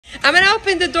I'm gonna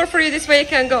open the door for you. This way you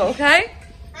can go, okay?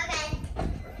 Okay.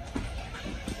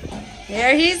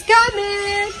 There he's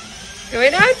coming.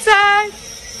 Going outside.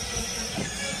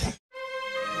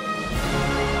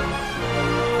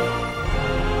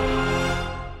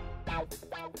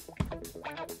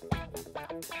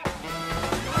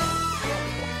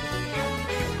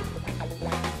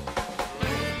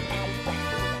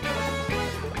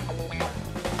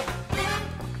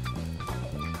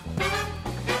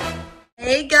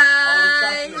 Hey guys!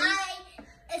 Hi!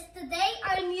 It's the day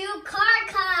our new car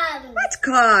comes! What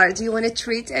car? Do you want a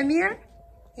treat, Amir?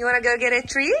 You want to go get a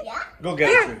treat? Yeah? Go get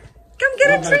Here, a treat. come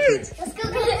get a treat. Let's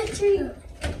go get a treat!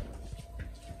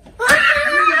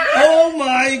 Oh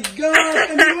my god!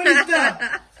 I mean, what is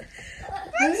that?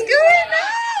 What's going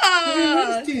I mean, on?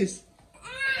 what is this?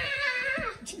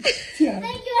 Thank you,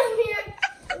 Amir!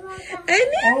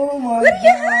 Amir, Oh my what do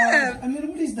you god! have? I mean,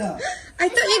 what is that? I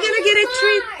thought you were going to get a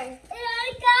treat.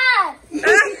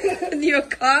 Your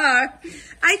car.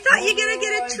 I thought you were going to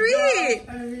get a treat.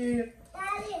 I mean,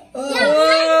 Yeah,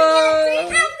 we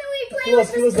have to get a treat after we play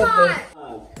with this car!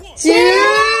 2.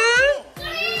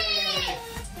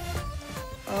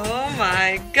 Oh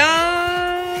my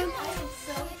god. I'm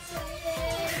so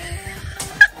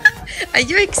excited! Are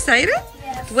you excited?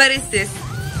 Yes. What is this?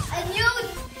 A new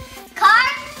car?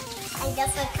 I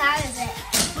guess what car is it?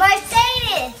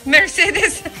 Mercedes!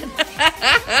 Mercedes.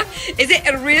 Is it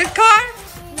a real car?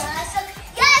 No, it's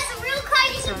a real car.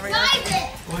 You can real drive it.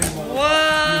 Whoa.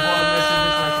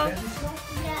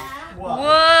 Yeah. Whoa.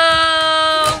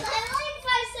 I like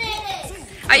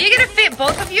Mercedes. Are you going to fit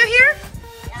both of you here?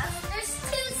 Yeah, there's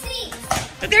 2 seats.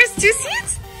 There's 2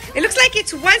 seats? It looks like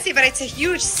it's 1 seat, but it's a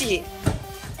huge seat.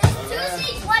 There's 2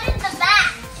 seats, one in the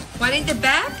back. One in the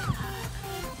back?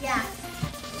 Yeah.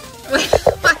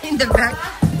 One in the back.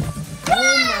 Oh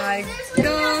my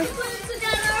god.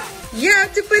 You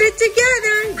have to put it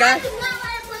together. I That- do not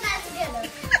want to put that together.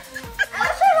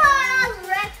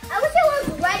 I wish it was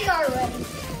ready already.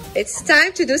 It's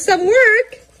time to do some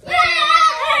work.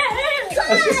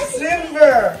 This is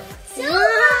silver!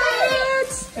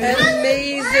 What?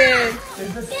 Amazing.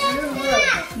 It's a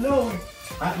silver! No,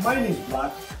 mine is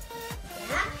black.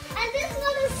 And this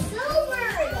one is silver.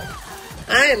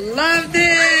 I love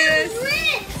this.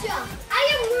 Rich. I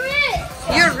am rich.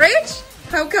 You're rich?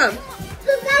 How come?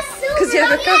 Because that's silver. 'Cause you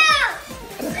have a Oh, cup.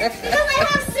 yeah. Because I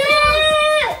have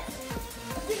silver.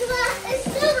 Because it's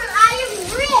silver. I am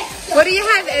rich. What do you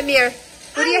have, Amir?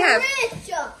 What do you have?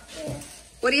 Rich.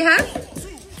 What do you have?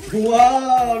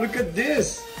 Wow, look at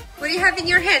this! What do you have in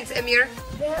your hands, Amir?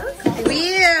 Yeah.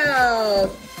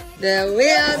 Wheels. The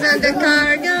wheels on the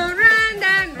car go round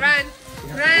and run.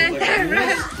 Run and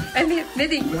run. Amir,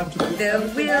 Nidhi. The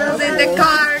wheels in the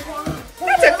car.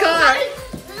 That's a car.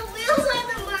 The wheels on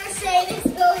the Mercedes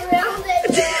go round and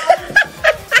round.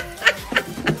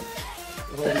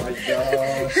 Oh my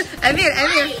gosh. Amir.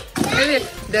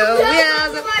 The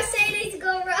wheels. The Mercedes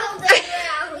go round and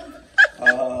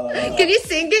round. Can you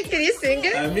sing it? Can you sing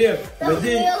it? Amir, The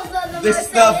Madi, wheels on the this Mercedes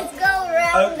stuff. go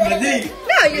round and Madi.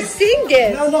 No, you sing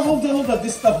it. No, hold on.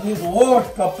 This stuff needs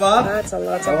work, Papa. That's a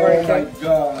lot of Oh work. my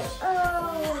gosh. Oh.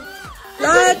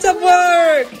 Lots of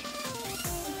work.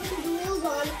 Put the wheels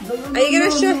on.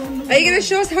 Are you gonna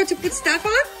show us how to put stuff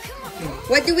on?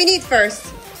 What do we need first?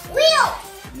 Wheels.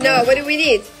 No, what do we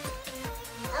need?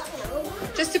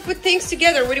 Okay. Just to put things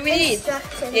together, what do we need?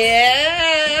 Instructions.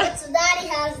 Yeah. So Daddy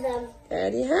has them.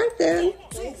 Daddy had them.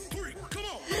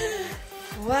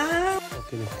 Wow.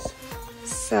 Okay, next.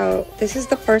 So this is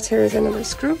the part, here is another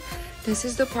screw. This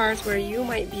is the part where you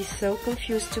might be so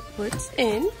confused to put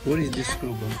in. What is this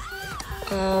screw, bro?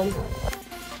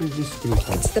 What is this screw?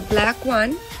 It's the black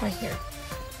one right here.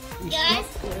 Guys.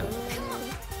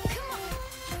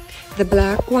 The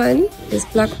black one, these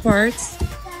black parts.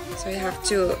 So you have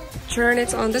to turn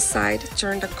it on the side,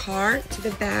 turn the car to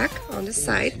the back on the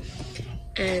side.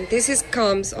 And this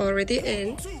comes already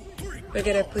in. We're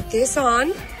gonna put this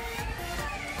on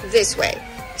this way.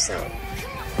 So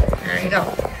there you go.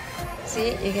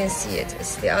 See, you can see it.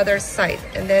 It's the other side.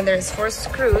 And then there's 4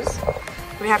 screws.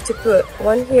 We have to put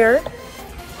one here,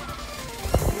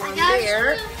 one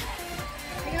there.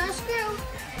 I got a screw.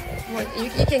 One, you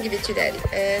can give it to Daddy.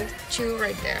 And 2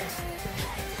 right there.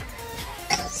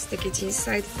 Stick it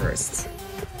inside first.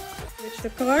 Switch the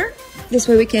car. This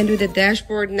way we can do the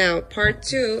dashboard now. Part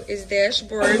 2 is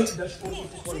dashboard.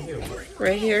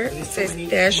 Right here. It says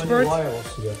dashboard.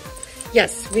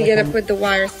 Yes, we're gonna put the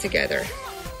wires together.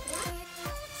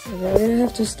 So we're gonna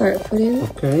have to start putting.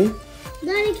 Okay.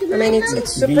 Daddy, can I mean, it's The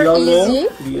super yellow, easy.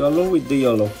 the yellow with the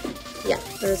yellow. Yeah,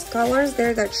 there's colors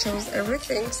there that shows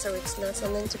everything, so it's not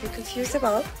something to be confused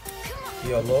about.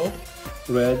 Yellow,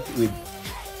 red with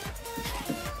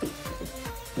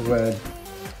red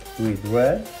with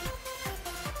red,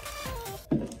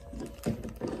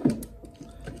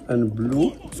 and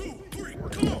blue.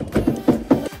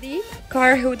 The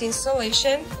car hood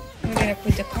installation. We're gonna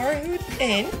put the car hood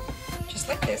in, just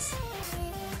like this.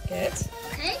 Good.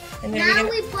 Okay. And then Now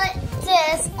we put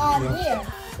this on here.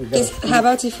 How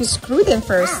about if you screw them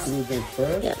first? Screw them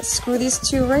first. Yeah, screw these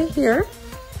two right here.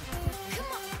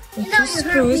 And You know, two you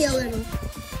hurt me a screws. little.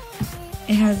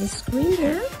 It has a screen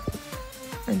there,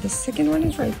 and the second one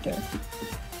is right there.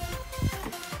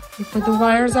 We put the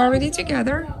wires already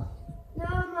together. No,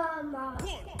 Mama.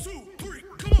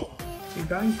 See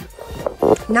guys?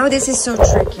 Now this is so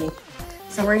tricky.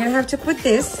 So we're gonna have to put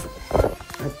this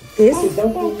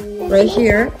right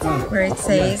here where it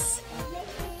says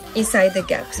inside the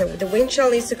gap. So the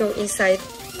windshield needs to go inside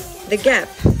the gap.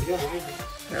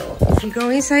 Now, if you go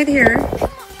inside here,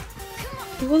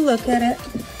 you will look at it,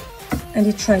 and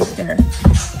it's right there.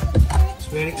 It's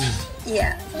very easy.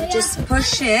 Yeah, you just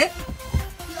push it.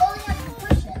 You only have to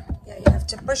push it. Yeah, you have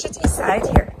to push it inside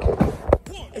here.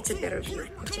 It's a better view. You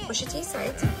have to push it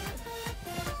inside.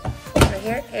 Right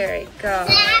here. There you go.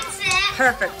 That's it.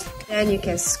 Perfect. Then you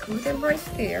can screw them right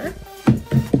there.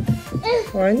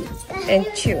 1 and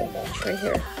 2. Right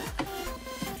here.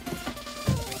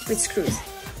 With screws.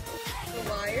 The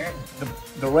wire.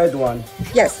 The red one.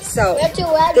 Yes. So Where to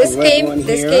add this The red came. one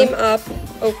This here. came up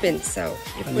open. So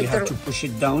you And you put have to the push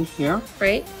it down here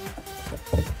right.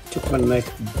 to connect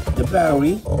the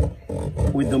battery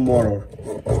with the motor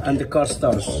and the car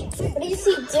starts. What is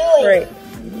he doing? Right.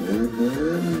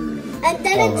 And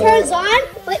then it turns on,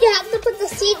 but you have to put the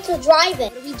seat to drive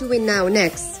it. What are we doing now?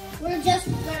 Next, We're just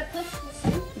gonna push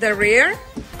the seat. the rear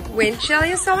windshield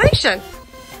installation.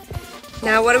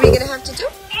 Now what are we gonna have to do?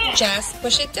 Just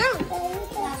push it down.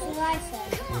 That's what I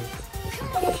said.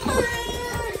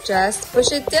 Just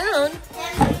push it down.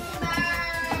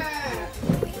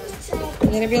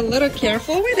 You're gonna be a little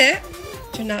careful with it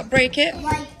to not break it.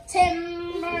 Like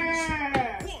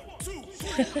timber.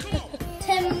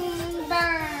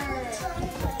 Timber.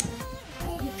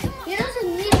 You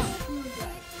don't need a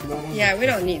screwdriver. Yeah, we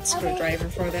don't need screwdriver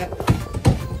for that.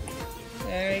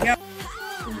 There you go.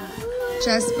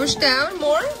 Just push down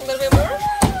more, a little bit more.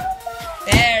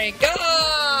 There you go.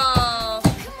 I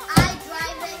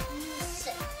drive it, you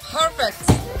sit. Perfect.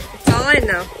 It's all in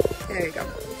now. There you go.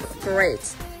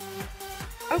 Great.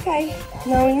 Okay,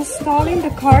 now installing the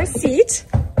car seat.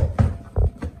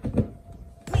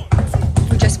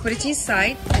 We just put it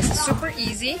inside. It's super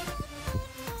easy.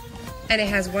 And it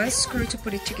has one screw to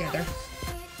put it together.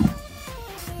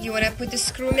 You want to put the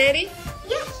screw, Maddie?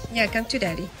 Yes. Yeah, come to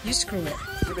Daddy. You screw it.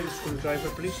 Give me the screwdriver,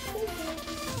 please.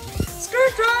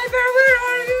 Screwdriver, where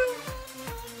are you?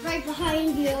 Right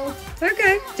behind you.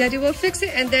 Okay, Daddy will fix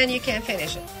it and then you can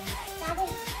finish it.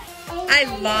 I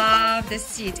love the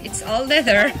seat. It's all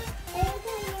leather.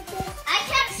 I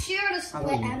can't share the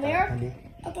split, Amir.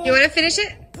 Okay. You want to finish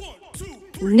it?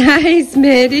 Nice,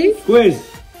 Maddie. Quiz.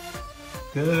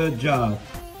 Good job.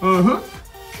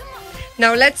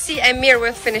 Now let's see Amir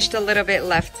will finish a little bit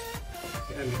left.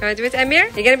 Gonna do it, Amir?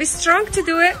 You're gonna be strong to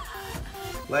do it.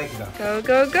 Like that. Go,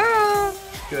 go, go.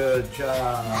 Good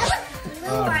job.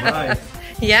 All right.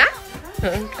 Yeah?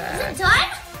 Okay. Done?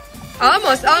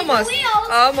 Almost, almost. wheels.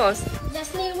 Almost.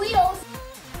 Just need wheels.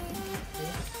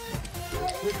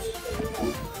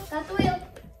 Got the wheel.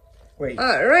 Wait.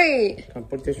 All right. Can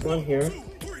put this one here.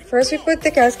 First we put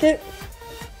the gasket.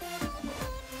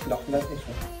 No, not this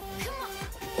one.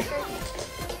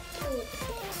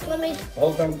 Let me.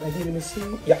 Hold on. I didn't see.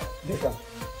 Yeah, this one.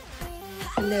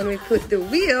 And then we put the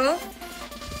wheel.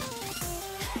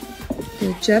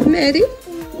 Good job, Maddie.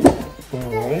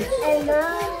 All right. And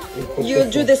now. You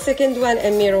do the second one,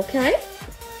 Amir, okay?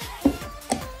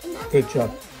 Good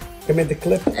job. Give me the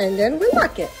clip. And then we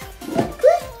lock it.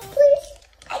 Please.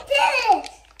 I did it.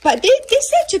 But they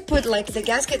said to put like the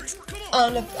gasket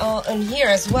on here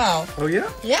as well. Oh yeah.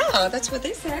 Yeah, that's what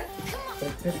they said.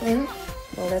 Like this one.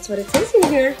 Well, that's what it says in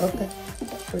here. Okay.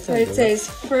 So it says,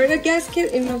 for the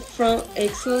gasket in the front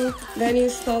axle, then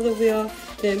install the wheel,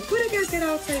 then put a gasket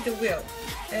outside the wheel,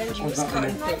 and use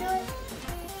cotton pin.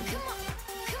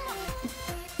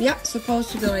 Yeah,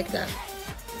 supposed to be like that.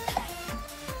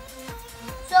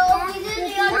 So we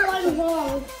did the other one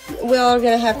wrong. We're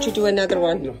gonna have to do another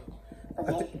one. No.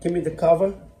 Give me the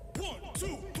cover.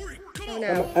 So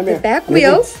now, Amir, the back maybe-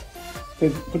 wheels.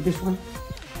 Put this one.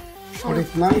 Put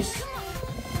it nice.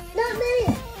 Not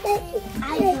me.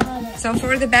 I got it. So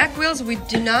for the back wheels, we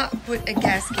do not put a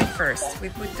gasket first. We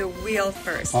put the wheel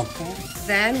first. Okay.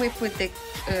 Then we put the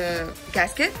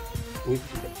gasket. With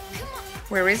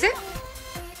Where is it?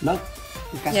 Not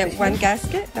the Yeah, gasket one here?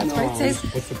 gasket. That's No, what it you're says.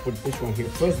 supposed to put this one here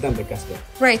first, then the gasket.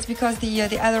 Right, because the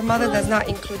other model does not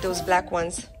include those black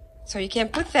ones. So you can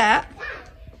put that,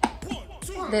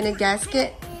 then a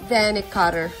gasket, then a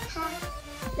cutter.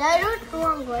 That was the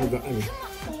wrong way. Hold on, Emmy.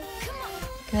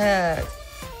 Good.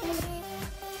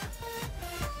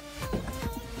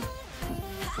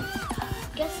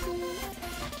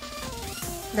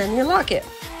 Then you lock it.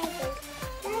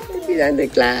 And the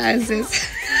glasses.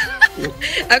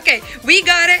 Okay, we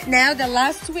got it. Now the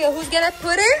last wheel. Who's gonna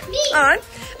put it on?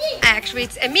 Actually,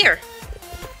 it's Amir.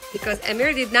 Because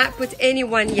Amir did not put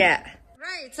anyone yet.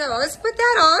 Right, so let's put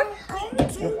that on.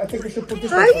 I think we should put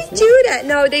this How one do you first. do that?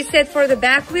 No, they said for the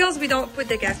back wheels, we don't put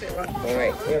the gasket on. All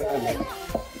right, Here, Emmy.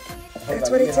 that's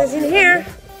what it says in here.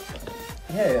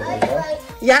 Here you go.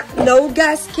 Yeah, no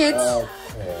gaskets. Okay.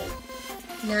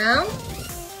 Now,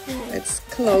 let's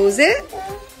close it.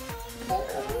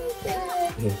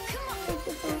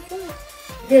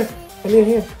 Here, Emmy,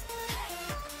 here.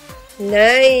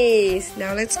 Nice.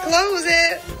 Now let's close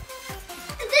it.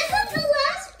 This is the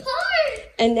last part.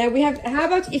 And now we have, how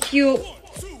about if you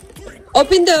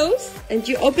open those and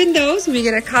you open those, we're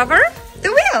gonna cover the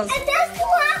wheels. And that's the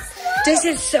last one. This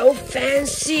is so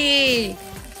fancy.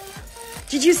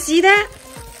 Did you see that?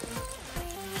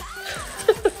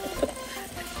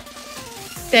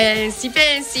 Fancy,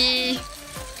 fancy.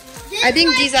 I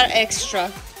think these are extra.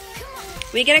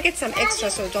 We're gonna get some extra,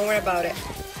 so don't worry about it.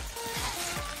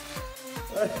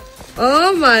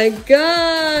 Oh my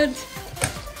God.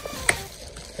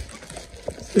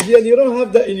 Vivian, you don't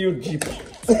have that in your Jeep.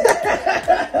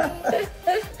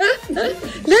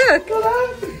 Look,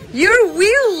 your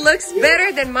wheel looks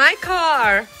better than my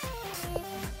car.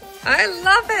 I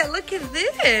love it. Look at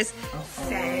this.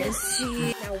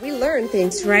 Fancy. Now we learn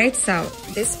things, right? So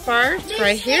this part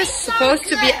right here is supposed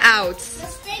to be out. The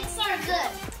steaks are good.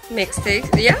 Mistakes.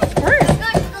 Yeah, of course. Good,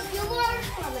 because you learn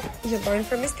from it. You learn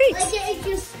from mistakes. Like if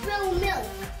you spill milk.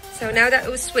 So now that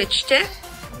we switched it,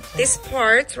 this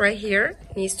part right here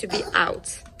needs to be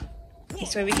out.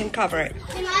 This way we can cover it.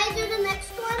 Can I do the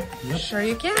next one? Sure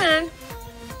you can.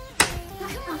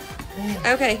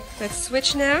 Okay, let's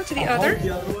switch now to the other.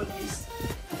 The other one is.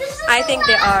 This is I the think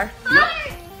they last are. part.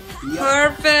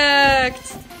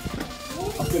 Perfect.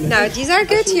 Now these are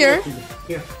good here.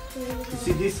 Here. You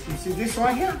see this? You see this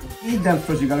right here? Eat them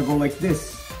first. You gotta go like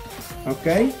this.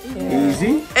 Okay?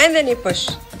 Easy. And then you push.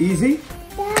 Easy.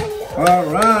 All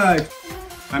right.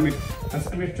 Amir, that's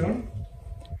Amir's turn.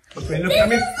 Okay, look,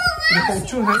 Amir. You hold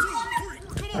two hands.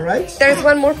 All right. There's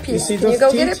one more You piece. see Can you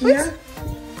those go get it, teeth please? here?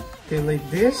 Okay, like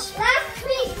this. Last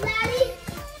piece, Maddie.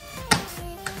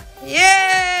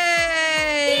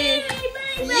 Yay!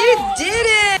 You did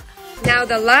it! Now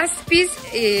the last piece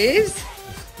is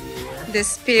the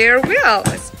spare wheel.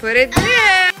 Let's put it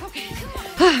there. Okay.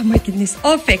 Oh my goodness,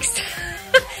 all fixed.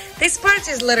 This part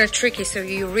is a little tricky, so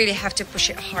you really have to push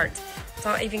it hard.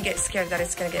 Don't even get scared that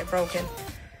it's gonna get broken.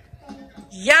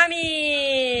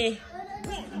 Yummy!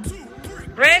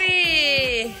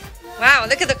 Ready! Wow,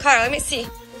 look at the car. Let me see.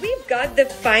 We've got the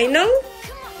final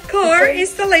car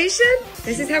installation.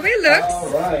 This is how it looks. All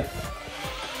right.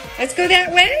 Let's go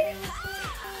that way.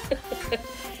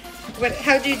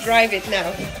 How do you drive it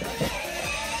now?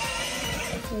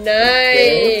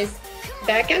 Nice.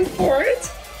 Back and forth.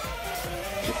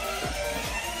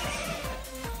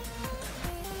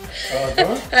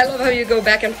 I love how you go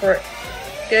back and forth.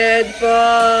 Good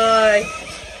boy.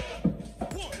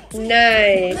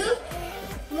 Nice.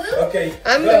 Okay.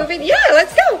 I'm go. moving. Yeah,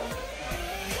 let's go.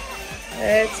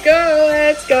 Let's go.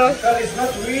 Let's go. That is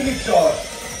not really charged.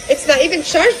 It's not even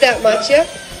charged that much, yeah?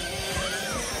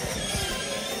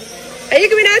 Are you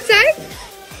going outside?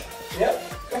 Yep.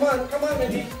 Come on,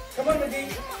 Mindy. Come on, Mindy.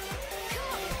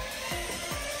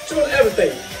 Show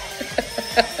everything.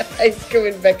 He's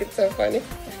going back. It's so funny.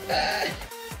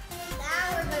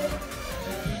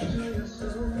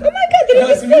 Oh my God, did you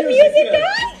just put music on?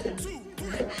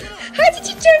 How did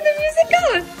you turn the music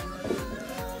on?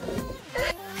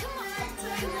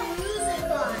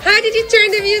 How did you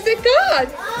turn the music on?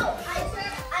 Oh, I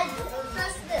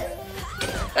pressed this.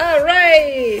 All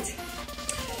right.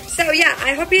 So yeah,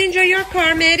 I hope you enjoy your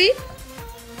car, Maddie.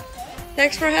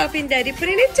 Thanks for helping Daddy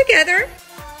putting it together.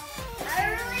 I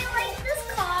really like this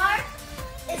car.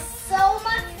 It's so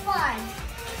much fun.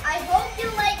 I hope you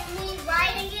like me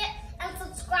riding it and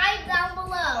subscribe down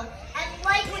below and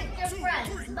like with your friends.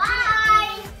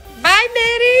 Bye. Bye,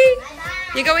 Maddie.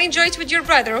 Bye-bye. You go enjoy it with your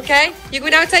brother, okay? You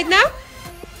going outside now?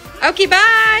 Okay,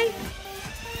 bye.